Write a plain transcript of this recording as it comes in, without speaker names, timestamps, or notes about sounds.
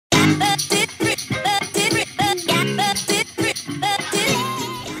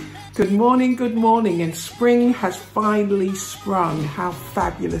Good morning, and spring has finally sprung. How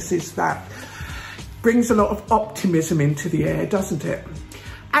fabulous is that? Brings a lot of optimism into the air, doesn't it?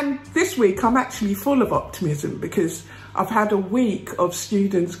 And this week I'm actually full of optimism because I've had a week of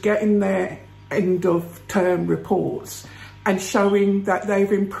students getting their end of term reports and showing that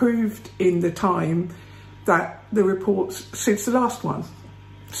they've improved in the time that the reports since the last one.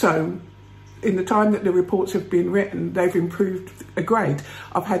 So in the time that the reports have been written, they've improved a grade.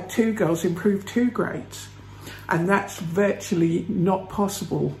 I've had 2 girls improve 2 grades, and that's virtually not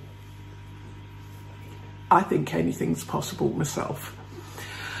possible. I think anything's possible myself.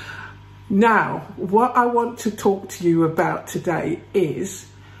 Now, what I want to talk to you about today is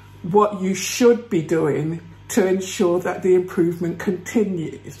what you should be doing to ensure that the improvement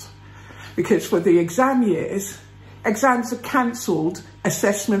continues. Because for the exam years, exams are cancelled,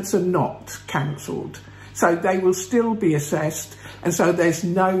 assessments are not cancelled. So they will still be assessed, and so there's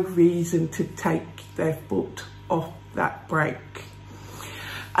no reason to take their foot off that brake.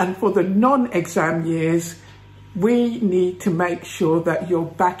 And for the non-exam years, we need to make sure that you're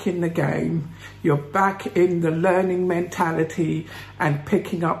back in the game, you're back in the learning mentality and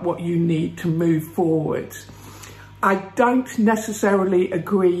picking up what you need to move forward. I don't necessarily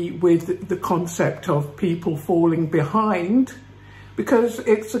agree with the concept of people falling behind, because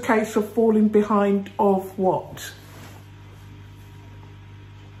it's a case of falling behind of what?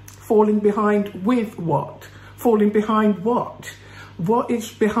 Falling behind with what? Falling behind what? What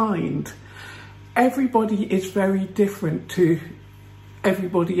is behind? Everybody is very different to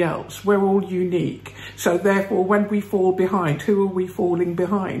everybody else. We're all unique. So therefore, when we fall behind, who are we falling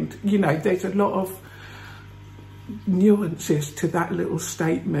behind? You know, there's a lot of nuances to that little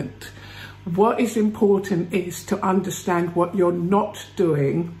statement. What is important is to understand what you're not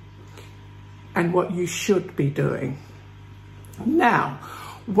doing and what you should be doing. Now,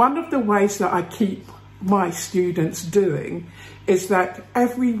 one of the ways that I keep my students doing is that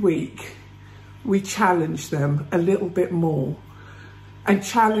every week we challenge them a little bit more and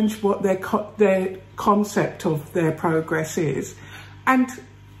challenge what their concept of their progress is, and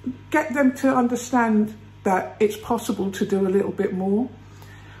get them to understand that it's possible to do a little bit more,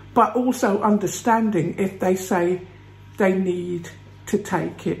 but also understanding if they say they need to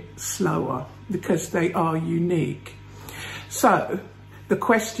take it slower because they are unique. So the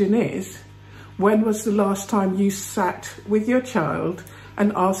question is, when was the last time you sat with your child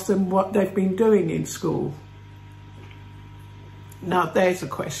and asked them what they've been doing in school? Now there's a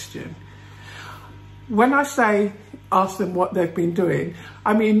question. When I say ask them what they've been doing,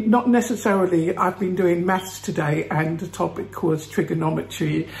 I mean not necessarily I've been doing maths today and the topic was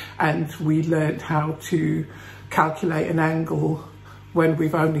trigonometry and we learned how to calculate an angle when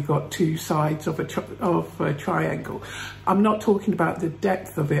we've only got 2 sides of a triangle. I'm not talking about the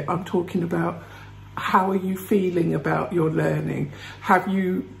depth of it, I'm talking about how are you feeling about your learning? Have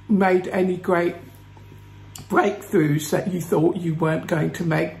you made any great breakthroughs that you thought you weren't going to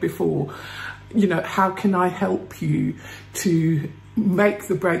make before? You know, how can I help you to make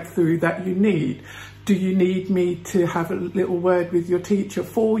the breakthrough that you need? Do you need me to have a little word with your teacher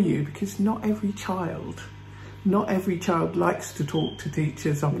for you? Because not every child likes to talk to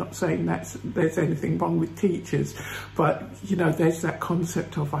teachers. I'm not saying there's anything wrong with teachers, but you know, there's that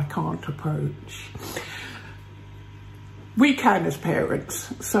concept of I can't approach. We can as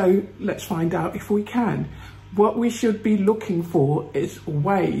parents, so let's find out if we can. What we should be looking for is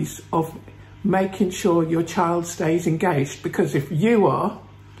ways of making sure your child stays engaged, because if you are,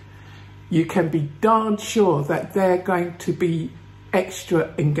 you can be darn sure that they're going to be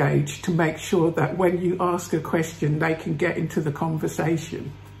extra engaged to make sure that when you ask a question, they can get into the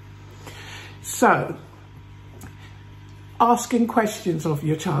conversation. So, asking questions of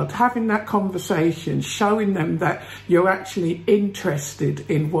your child, having that conversation, showing them that you're actually interested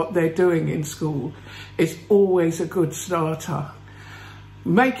in what they're doing in school is always a good starter.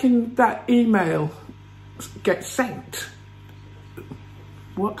 Making that email get sent.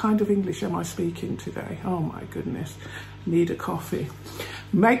 What kind of English am I speaking today? Oh my goodness, need a coffee.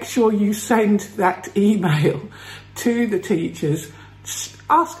 Make sure you send that email to the teachers.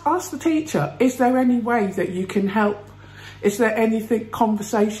 Ask the teacher, is there any way that you can help? Is there anything,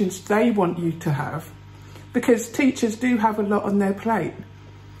 conversations they want you to have? Because teachers do have a lot on their plate.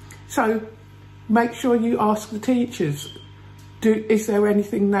 So make sure you ask the teachers, is there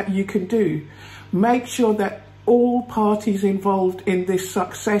anything that you can do? Make sure that all parties involved in this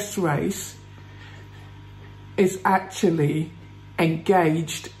success race is actually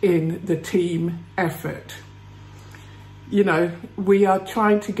engaged in the team effort. You know, we are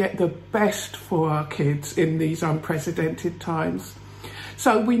trying to get the best for our kids in these unprecedented times.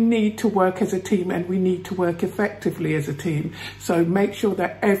 So we need to work as a team, and we need to work effectively as a team. So make sure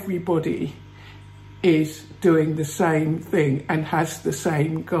that everybody is doing the same thing and has the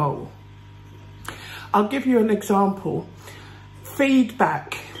same goal. I'll give you an example.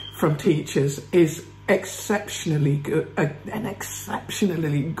 Feedback from teachers is exceptionally good, an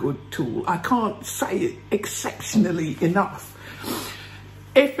exceptionally good tool. I can't say it exceptionally enough.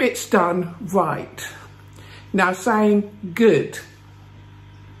 If it's done right. Now, saying good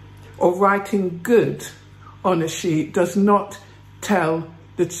or writing good on a sheet does not tell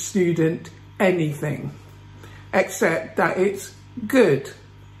the student anything except that it's good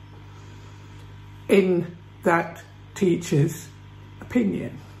in that teacher's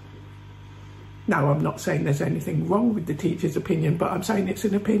opinion. Now, I'm not saying there's anything wrong with the teacher's opinion, but I'm saying it's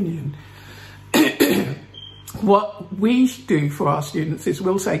an opinion. What we do for our students is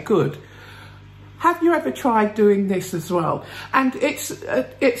we'll say, good, have you ever tried doing this as well? And it's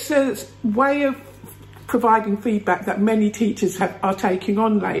a way of providing feedback that many teachers are taking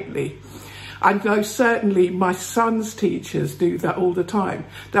on lately. I know certainly my son's teachers do that all the time.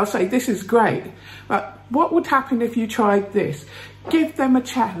 They'll say, this is great, but what would happen if you tried this? Give them a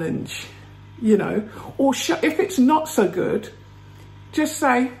challenge, you know, or if it's not so good, just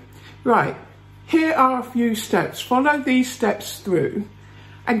say, right, here are a few steps, follow these steps through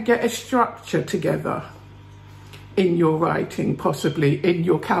and get a structure together in your writing, possibly in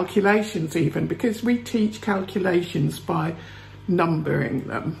your calculations even, because we teach calculations by numbering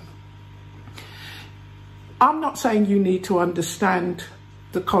them. I'm not saying you need to understand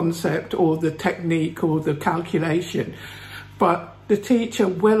the concept or the technique or the calculation, but the teacher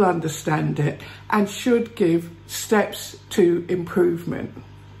will understand it and should give steps to improvement.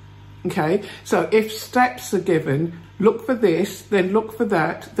 Okay, so if steps are given, look for this, then look for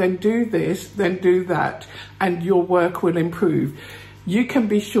that, then do this, then do that, and your work will improve. You can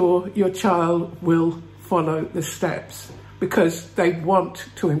be sure your child will follow the steps because they want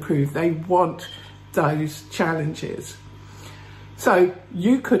to improve. They want those challenges. So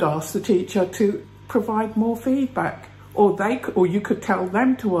you could ask the teacher to provide more feedback, or you could tell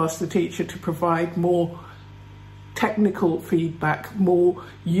them to ask the teacher to provide more technical feedback, more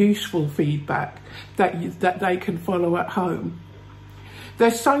useful feedback that they can follow at home.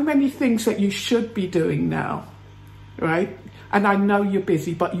 There's so many things that you should be doing now, right? And I know you're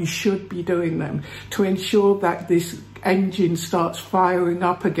busy, but you should be doing them to ensure that this engine starts firing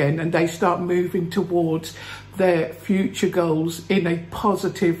up again and they start moving towards their future goals in a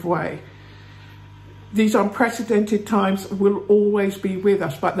positive way. These unprecedented times will always be with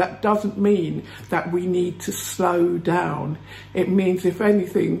us, but that doesn't mean that we need to slow down. It means, if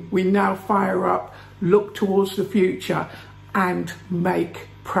anything, we now fire up, look towards the future and make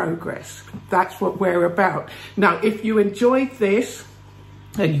progress. That's what we're about. Now, if you enjoyed this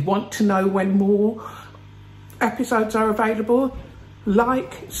and you want to know when more episodes are available,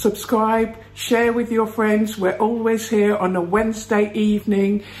 like, subscribe, share with your friends. We're always here on a Wednesday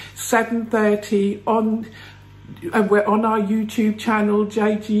evening, 7:30 and we're on our YouTube channel,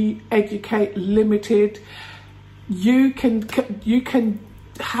 JG Educate Limited. You can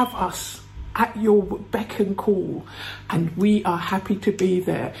have us at your beck and call, and we are happy to be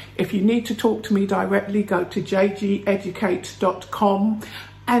there. If you need to talk to me directly, go to jgeducate.com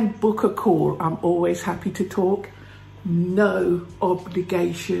and book a call. I'm always happy to talk. No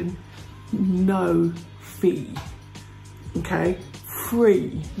obligation, no fee, okay?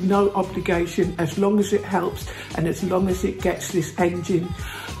 Free, no obligation, as long as it helps and as long as it gets this engine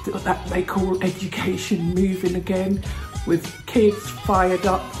that they call education moving again, with kids fired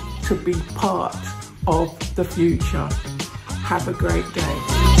up to be part of the future. Have a great day.